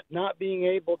doing that, not being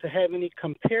able to have any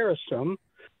comparison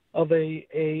of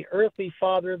a earthly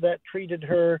Father that treated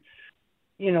her,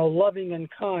 loving and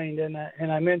kind. And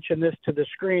I mentioned this to the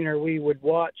screener. We would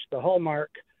watch the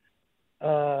Hallmark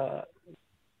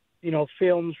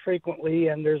films frequently,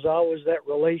 and there's always that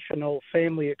relational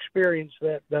family experience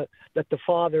that the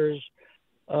fathers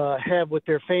have with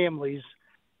their families.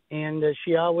 And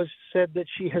she always said that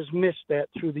she has missed that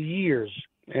through the years.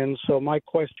 And so my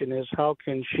question is, how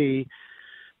can she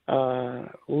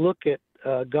look at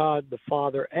God the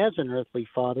Father as an earthly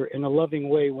father in a loving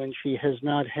way when she has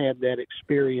not had that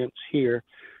experience here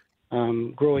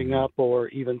growing up, or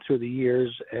even through the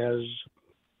years as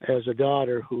a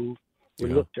daughter who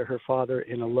would look to her father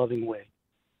in a loving way?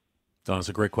 Don, it's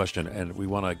a great question, and we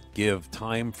want to give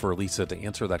time for Lisa to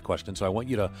answer that question. So I want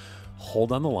you to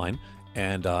hold on the line,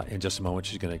 and in just a moment,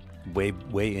 she's going to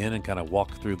weigh in and kind of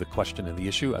walk through the question and the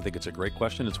issue. I think it's a great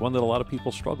question. It's one that a lot of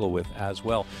people struggle with as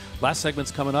well. Last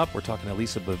segment's coming up. We're talking to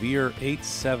Lisa Bevere,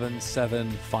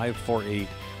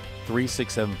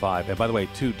 877-548-3675. And by the way,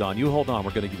 too, Don, you hold on.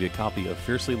 We're going to give you a copy of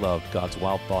Fiercely Loved, God's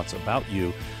Wild Thoughts About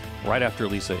You, right after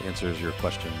Lisa answers your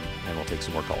question, and we'll take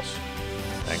some more calls.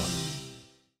 Hang on.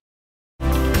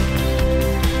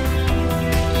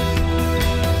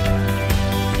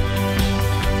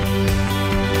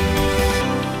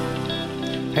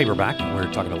 Hey, we're back.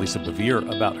 We're talking to Lisa Bevere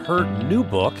about her new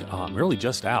book, really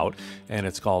just out, and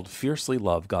it's called Fiercely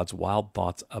Loved, God's Wild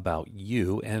Thoughts About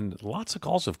You. And lots of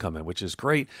calls have come in, which is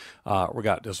great. We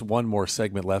got just one more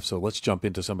segment left, so let's jump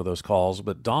into some of those calls.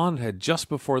 But Dawn had, just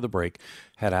before the break,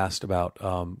 had asked about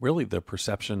really the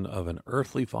perception of an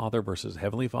earthly father versus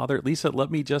heavenly father. Lisa,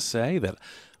 let me just say that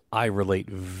I relate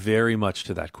very much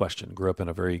to that question. Grew up in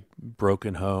a very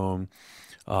broken home.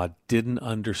 Didn't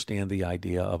understand the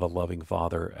idea of a loving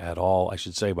father at all. I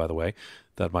should say, by the way,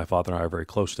 that my father and I are very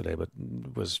close today, but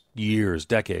it was years,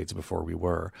 decades before we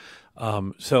were.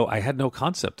 So I had no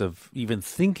concept of even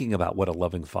thinking about what a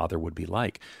loving father would be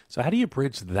like. So how do you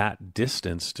bridge that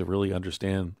distance to really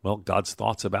understand, well, God's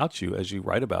thoughts about you, as you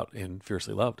write about in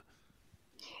Fiercely Loved?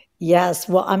 Yes.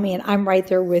 Well, I mean, I'm right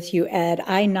there with you, Ed.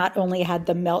 I not only had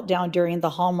the meltdown during the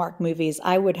Hallmark movies,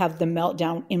 I would have the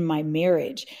meltdown in my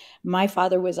marriage. My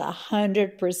father was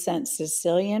 100%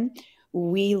 Sicilian.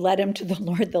 We led him to the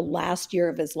Lord the last year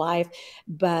of his life,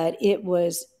 but it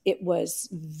was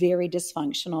very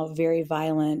dysfunctional, very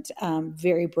violent,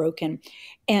 very broken.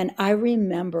 And I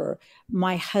remember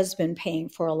my husband paying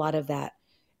for a lot of that.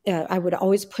 I would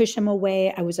always push him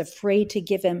away. I was afraid to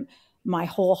give him my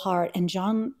whole heart. And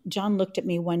John looked at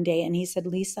me one day and he said,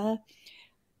 "Lisa,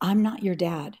 I'm not your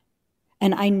dad.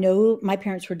 And I know my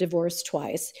parents were divorced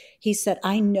twice." He said,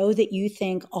 "I know that you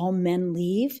think all men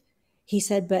leave." He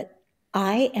said, "But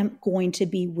I am going to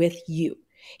be with you."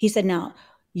 He said, "Now,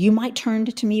 you might turn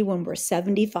to me when we're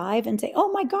 75 and say,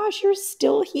 'Oh my gosh, you're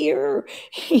still here.'"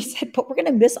 He said, "But we're going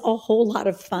to miss a whole lot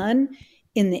of fun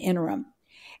in the interim."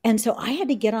 And so I had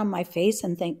to get on my face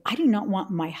and think, I do not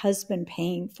want my husband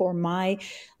paying for my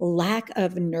lack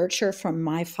of nurture from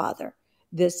my father,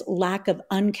 this lack of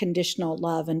unconditional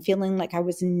love and feeling like I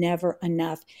was never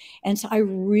enough. And so I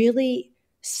really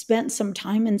spent some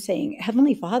time in saying,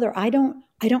 "Heavenly Father, I don't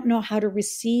know how to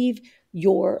receive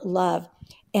your love."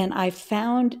 And I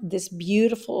found this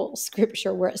beautiful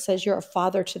scripture where it says, "You're a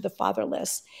father to the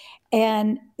fatherless."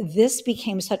 And this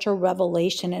became such a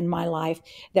revelation in my life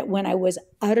that when I was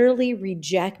utterly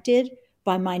rejected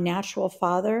by my natural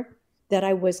father, that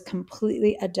I was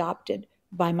completely adopted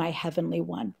by my heavenly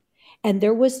one. And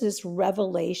there was this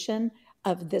revelation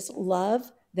of this love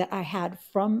that I had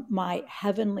from my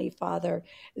heavenly father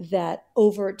that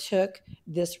overtook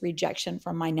this rejection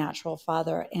from my natural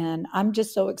father. And I'm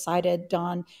just so excited,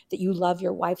 Dawn, that you love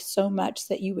your wife so much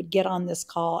that you would get on this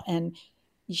call, and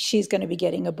she's going to be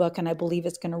getting a book, and I believe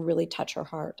it's going to really touch her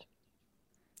heart.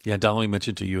 Yeah, Don, let me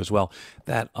mention to you as well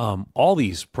that all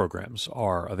these programs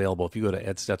are available. If you go to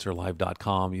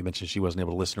edstetzerlive.com, you mentioned she wasn't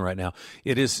able to listen right now.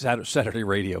 It is Saturday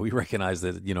radio. We recognize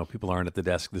that, people aren't at the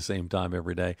desk the same time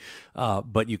every day.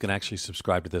 But you can actually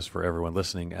subscribe to this for everyone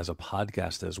listening as a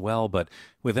podcast as well. But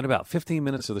within about 15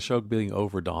 minutes of the show being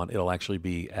over, Dawn, it'll actually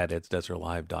be at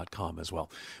edstetzerlive.com as well.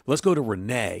 Let's go to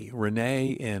Renee. Renee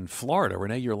in Florida.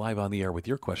 Renee, you're live on the air with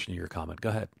your question or your comment. Go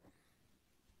ahead.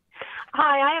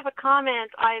 Hi, I have a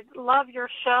comment. I love your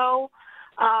show.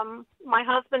 My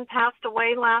husband passed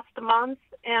away last month,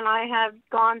 and I have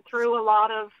gone through a lot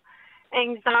of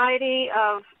anxiety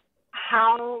of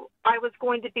how I was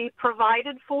going to be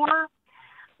provided for.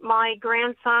 My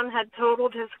grandson had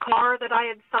totaled his car that I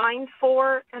had signed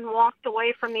for and walked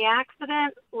away from the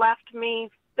accident, left me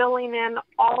filling in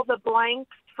all the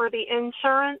blanks for the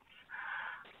insurance.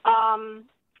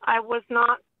 I was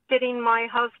not getting my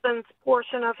husband's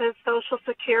portion of his Social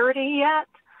Security yet.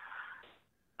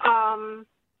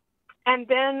 And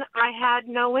then I had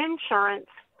no insurance.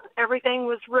 Everything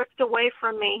was ripped away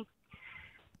from me.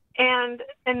 And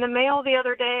in the mail the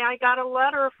other day, I got a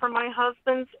letter from my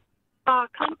husband's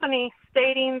company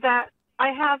stating that I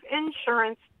have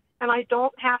insurance and I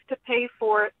don't have to pay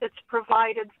for it. It's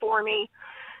provided for me.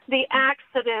 The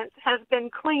accident has been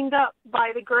cleaned up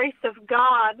by the grace of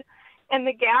God, and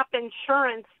the Gap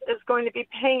Insurance is going to be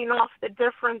paying off the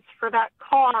difference for that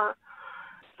car.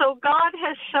 So God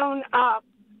has shown up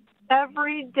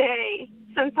every day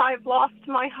since I've lost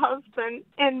my husband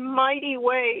in mighty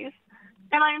ways,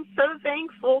 and I am so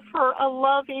thankful for a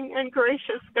loving and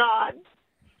gracious God.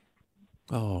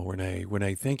 Oh,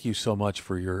 Renee, thank you so much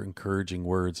for your encouraging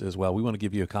words as well. We want to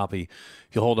give you a copy.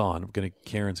 If you hold on,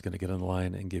 Karen's going to get on the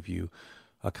line and give you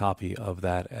a copy of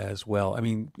that as well. I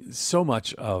mean, so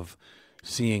much of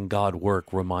seeing God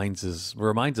work reminds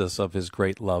us of his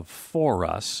great love for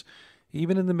us.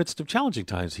 Even in the midst of challenging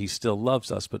times, he still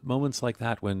loves us. But moments like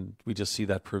that, when we just see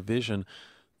that provision,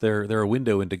 they're a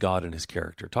window into God and his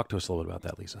character. Talk to us a little bit about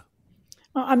that, Lisa.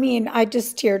 I mean, I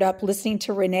just teared up listening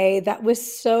to Renee. That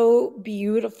was so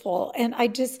beautiful. And I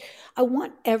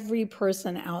want every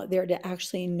person out there to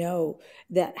actually know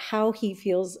that how he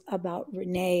feels about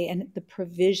Renee and the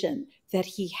provision that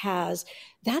he has,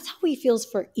 that's how he feels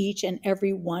for each and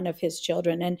every one of his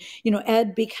children. And,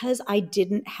 Ed, because I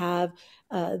didn't have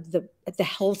the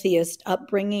healthiest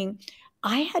upbringing,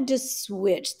 I had to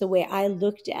switch the way I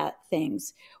looked at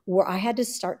things, where I had to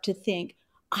start to think,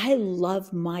 I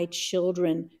love my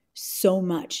children so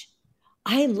much.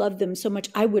 I love them so much.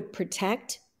 I would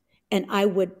protect and I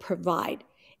would provide.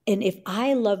 And if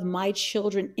I love my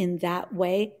children in that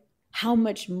way, how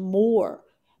much more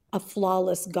a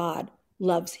flawless God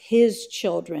loves his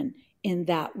children in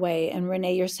that way. And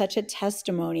Renee, you're such a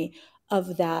testimony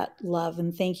of that love.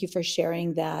 And thank you for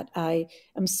sharing that. I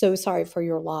am so sorry for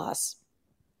your loss.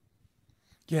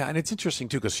 Yeah, and it's interesting,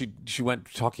 too, because she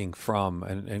went talking from,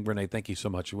 and Renee, thank you so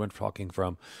much, you went talking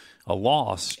from a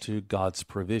loss to God's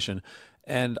provision.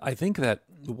 And I think that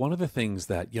one of the things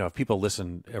that, if people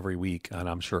listen every week, and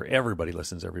I'm sure everybody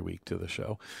listens every week to the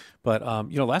show, but,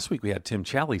 last week we had Tim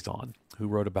Challies on, who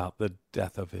wrote about the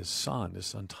death of his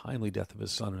untimely death of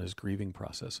his son and his grieving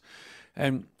process.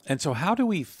 And so how do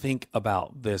we think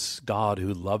about this God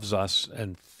who loves us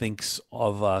and thinks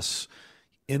of us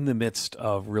in the midst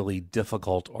of really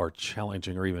difficult or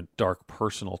challenging or even dark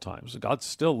personal times? God's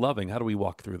still loving. How do we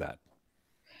walk through that?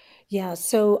 Yeah,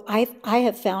 so I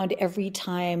have found every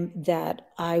time that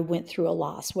I went through a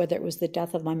loss, whether it was the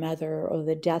death of my mother or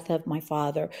the death of my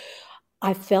father,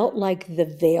 I felt like the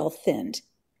veil thinned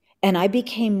and I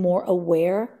became more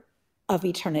aware of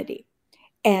eternity.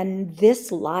 And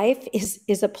this life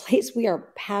is a place we are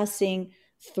passing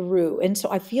through. And so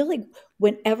I feel like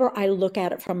whenever I look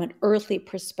at it from an earthly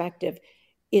perspective,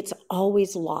 it's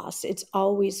always loss, it's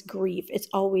always grief, it's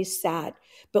always sad.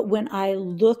 But when I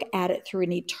look at it through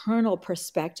an eternal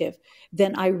perspective,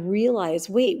 then I realize,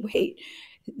 wait,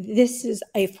 this is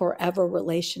a forever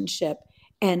relationship.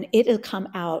 And it'll come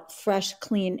out fresh,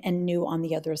 clean, and new on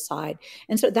the other side.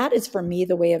 And so that is, for me,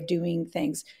 the way of doing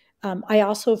things. I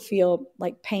also feel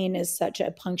like pain is such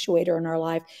a punctuator in our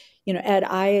life. Ed,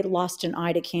 I lost an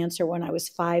eye to cancer when I was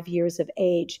 5 years of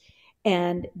age.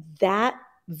 And that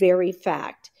very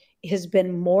fact has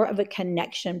been more of a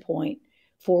connection point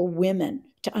for women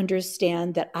to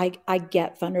understand that I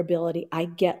get vulnerability, I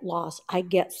get loss, I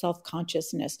get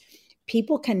self-consciousness.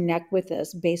 People connect with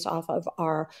us based off of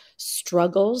our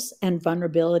struggles and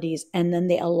vulnerabilities, and then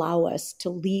they allow us to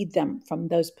lead them from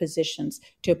those positions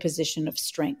to a position of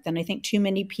strength. And I think too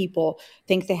many people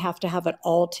think they have to have it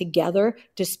all together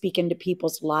to speak into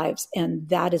people's lives, and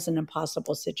that is an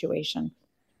impossible situation.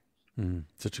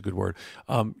 Such a good word.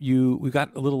 We've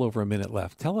got a little over a minute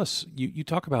left. Tell us, you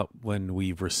talk about when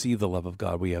we've received the love of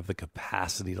God, we have the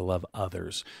capacity to love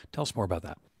others. Tell us more about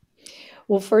that.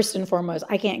 Well, first and foremost,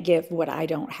 I can't give what I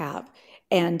don't have.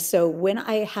 And so when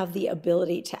I have the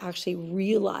ability to actually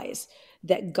realize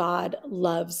that God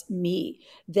loves me,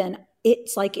 then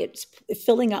it's like it's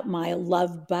filling up my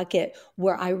love bucket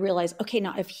where I realize, okay,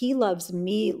 now if he loves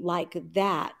me like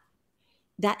that,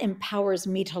 that empowers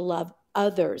me to love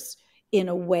others in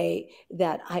a way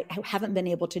that I haven't been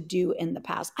able to do in the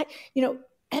past.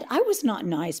 Ed, I was not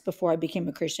nice before I became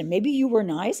a Christian. Maybe you were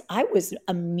nice. I was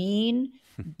a mean,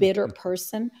 bitter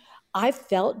person. I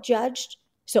felt judged,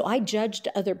 so I judged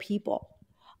other people.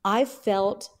 I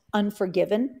felt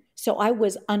unforgiven, so I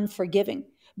was unforgiving.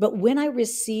 But when I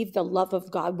received the love of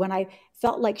God, when I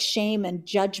felt like shame and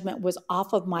judgment was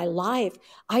off of my life,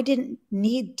 I didn't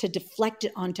need to deflect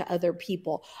it onto other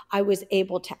people. I was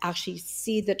able to actually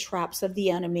see the traps of the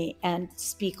enemy and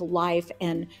speak life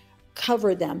and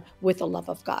cover them with the love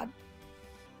of God.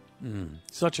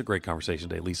 Such a great conversation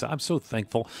today, Lisa. I'm so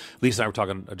thankful. Lisa and I were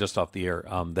talking just off the air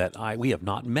that we have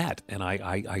not met, and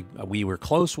we were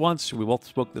close once. We both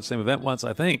spoke at the same event once,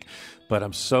 I think. But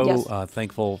I'm so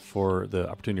thankful for the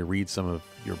opportunity to read some of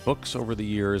your books over the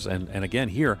years, and again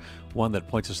here one that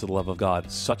points us to the love of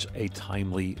God. Such a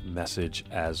timely message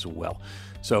as well.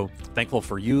 So thankful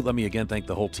for you. Let me again thank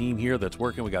the whole team here that's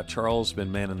working. We got Charles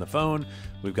been manning the phone.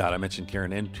 We've got, I mentioned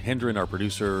Karen Hendren, our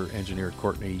producer, engineer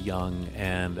Courtney Young,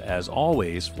 and as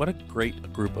always, what a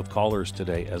great group of callers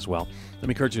today as well. Let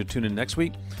me encourage you to tune in next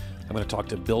week. I'm going to talk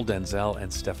to Bill Denzel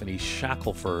and Stephanie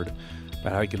Shackelford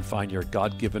about how you can find your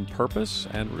God-given purpose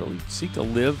and really seek to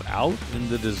live out in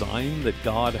the design that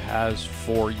God has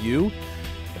for you.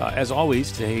 As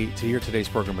always, to hear today's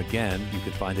program again, you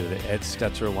can find it at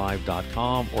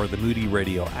edstetzerlive.com or the Moody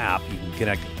Radio app. You can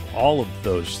connect all of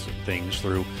those things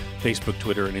through Facebook,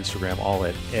 Twitter, and Instagram, all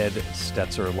at Ed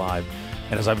Stetzer Live.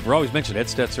 And as I've always mentioned, Ed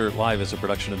Stetzer Live is a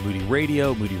production of Moody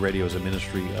Radio. Moody Radio is a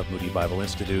ministry of Moody Bible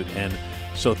Institute, and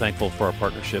so thankful for our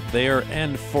partnership there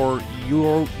and for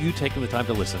you taking the time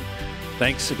to listen.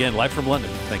 Thanks again, live from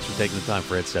London. Thanks for taking the time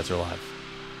for Ed Stetzer Live.